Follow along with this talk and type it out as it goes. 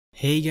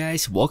Hey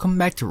guys, welcome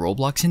back to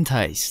Roblox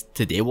Entice.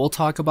 Today we'll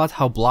talk about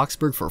how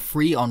Bloxburg for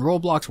free on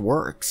Roblox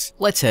works.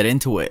 Let's head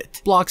into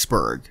it.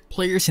 Bloxburg.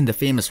 Players in the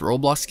famous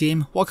Roblox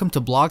game, welcome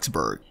to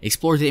Bloxburg.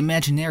 Explore the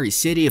imaginary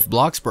city of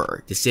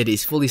Bloxburg. The city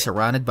is fully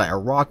surrounded by a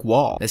rock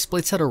wall that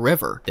splits out a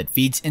river that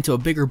feeds into a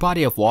bigger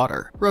body of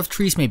water. Rough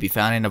trees may be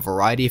found in a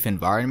variety of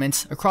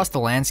environments across the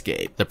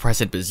landscape. The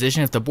present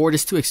position of the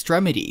board's two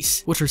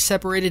extremities, which are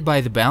separated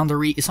by the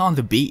boundary, is on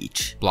the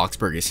beach.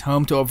 Bloxburg is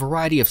home to a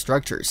variety of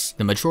structures,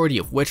 the majority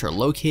of which are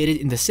located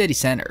in the city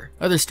center.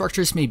 Other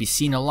structures may be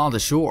seen along the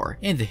shore,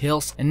 in the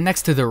hills, and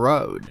next to the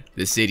road.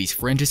 The city's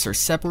fringes are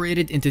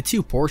separated into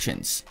two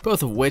portions,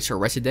 both of which are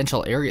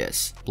residential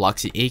areas,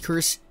 Bloxy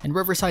Acres and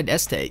Riverside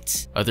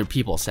Estates. Other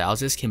people's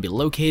houses can be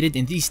located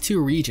in these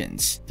two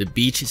regions. The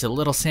beach is a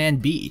little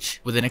sand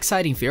beach with an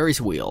exciting Ferris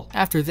wheel.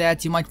 After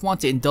that, you might want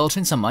to indulge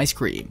in some ice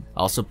cream.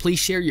 Also, please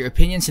share your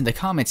opinions in the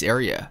comments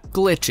area.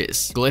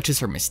 Glitches.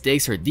 Glitches are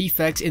mistakes or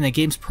defects in the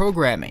game's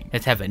programming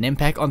that have an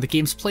impact on the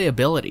game's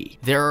playability.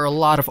 There are a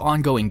lot of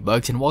ongoing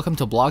bugs in Welcome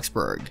to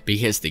Bloxburg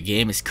because the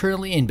game is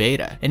currently in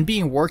beta and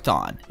being worked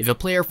on. If a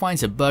player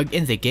finds a bug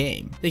in the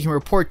game, they can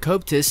report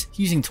Coptis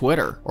using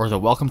Twitter or the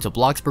Welcome to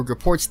Bloxburg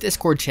Reports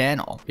Discord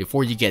channel.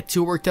 Before you get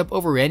too worked up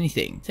over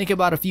anything, think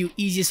about a few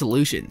easy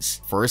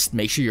solutions. First,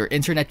 make sure your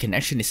internet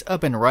connection is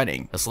up and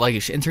running. A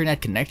sluggish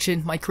internet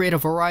connection might create a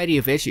variety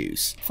of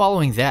issues.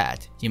 Following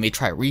that, you may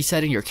try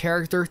resetting your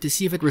character to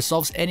see if it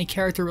resolves any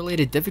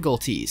character-related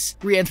difficulties.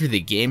 Re-enter the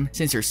game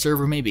since your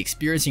server may be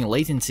experiencing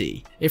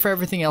latency. If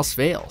everything else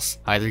fails,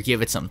 either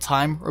give it some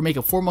time or make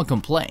a formal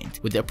complaint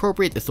with the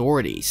appropriate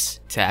authorities.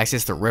 To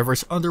access the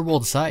river's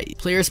underworld site,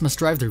 players must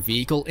drive their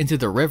vehicle into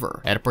the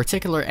river at a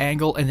particular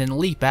angle and then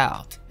leap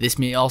out. This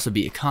may also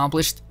be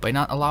accomplished by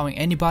not allowing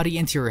anybody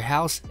into your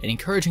house and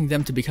encouraging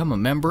them to become a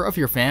member of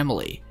your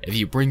family. If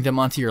you bring them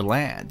onto your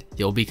land,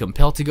 they'll be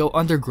compelled to go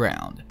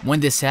underground. When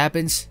this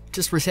happens,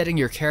 just resetting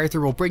your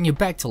character will bring you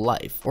back to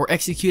life, or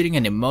executing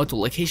an emote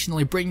will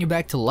occasionally bring you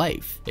back to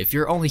life if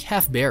you're only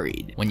half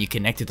buried. When you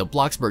connect to the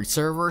Bloxburg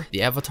server,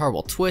 the avatar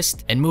will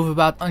twist and move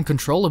about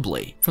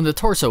uncontrollably from the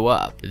torso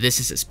up. This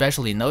is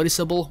especially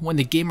noticeable when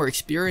the gamer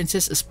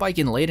experiences a spike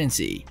in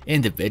latency.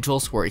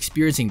 Individuals who are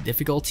experiencing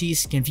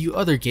difficulties can view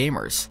other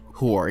gamers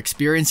who are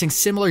experiencing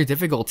similar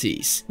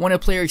difficulties. When a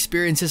player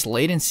experiences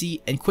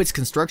latency and quits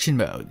construction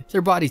mode,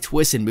 their body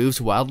twists and moves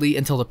wildly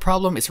until the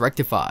problem is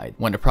rectified.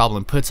 When the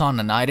problem puts on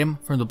an item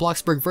from the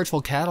Bloxburg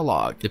virtual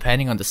catalog,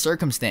 depending on the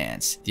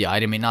circumstance, the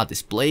item may not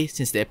display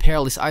since the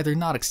apparel is either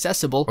not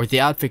accessible or the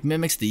outfit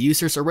mimics the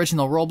user's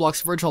original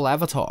Roblox virtual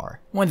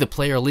avatar. When the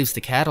player leaves the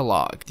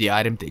catalog, the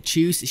item they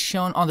choose is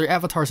shown on their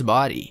avatar's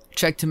body.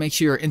 Check to make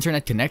sure your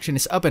internet connection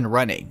is up and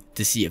running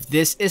to see if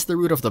this is the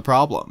root of the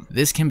problem.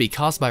 This can be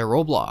caused by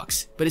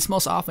Roblox, but it's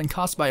most often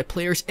caused by a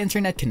player's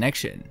internet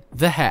connection.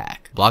 The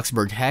Hack.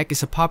 Bloxburg Hack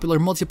is a popular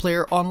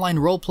multiplayer online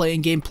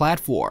role-playing game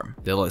platform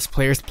that lets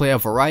players play a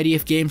variety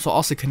of games while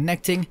also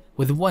connecting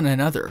with one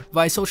another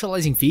via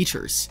socializing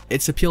features.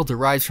 Its appeal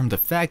derives from the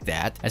fact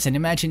that, as an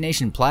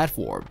imagination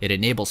platform, it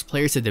enables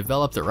players to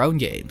develop their own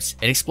games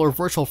and explore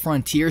virtual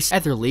frontiers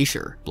at their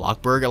leisure.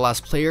 Bloxburg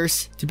allows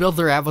players to build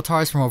their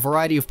avatars from a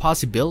variety of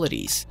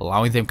possibilities,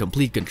 allowing them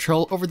complete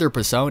control over their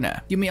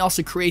persona. You may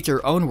also create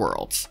your own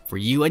worlds for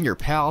you and your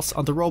pals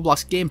on the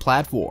Roblox game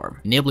platform,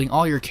 enabling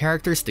all your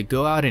characters to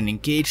go out and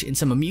engage in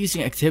some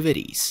amusing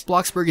activities.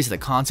 Bloxburg is the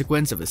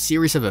consequence of a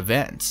series of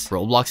events.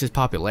 Roblox's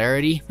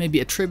popularity may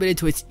be attributed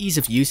to its ease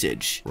of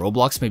usage.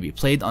 Roblox may be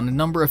played on a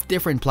number of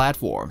different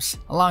platforms,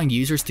 allowing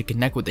users to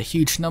connect with a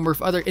huge number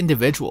of other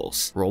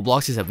individuals.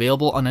 Roblox is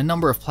available on a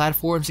number of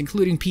platforms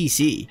including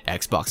PC,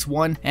 Xbox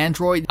One,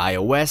 Android,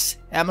 iOS,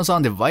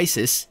 Amazon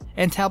devices,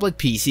 and tablet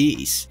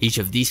PCs. Each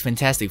of these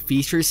fantastic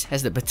features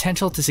has the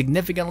potential to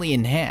significantly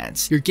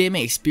enhance your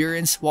gaming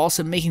experience while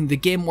also making the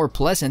game more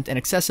pleasant and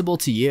accessible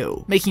to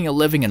you. Making a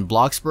living in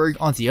Bloxburg,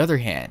 on the other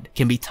hand,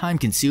 can be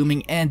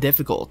time-consuming and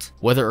difficult.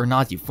 Whether or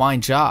not you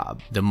find a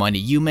job, the money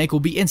you make will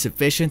be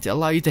insufficient to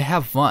allow you to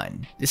have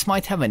fun. This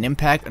might have an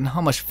impact on how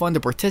much fun the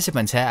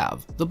participants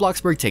have. The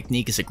Bloxburg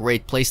technique is a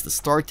great place to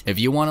start if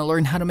you want to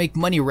learn how to make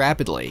money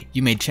rapidly.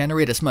 You may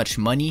generate as much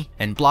money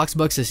and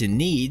Bloxbucks as you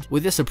need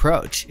with this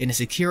approach in a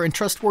secure and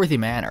trustworthy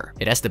manner.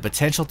 It has the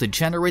potential to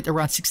generate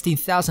around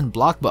 16,000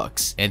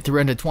 Bloxbucks and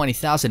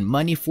 320,000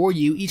 money for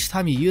you each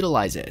time you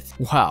utilize it.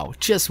 Wow,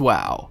 just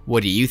wow.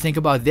 What do you think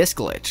about this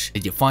glitch?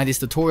 Did you find this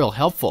tutorial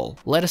helpful?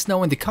 Let us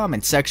know in the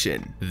comment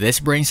section. This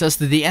brings us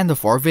to the end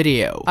of our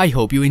video. I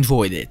hope you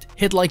enjoyed it.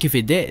 Hit like if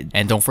you did,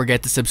 and don't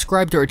forget to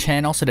subscribe to our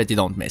channel so that you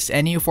don't miss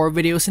any of our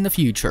videos in the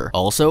future.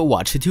 Also,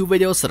 watch the two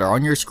videos that are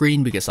on your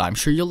screen because I'm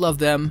sure you'll love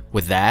them.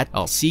 With that,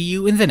 I'll see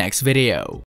you in the next video.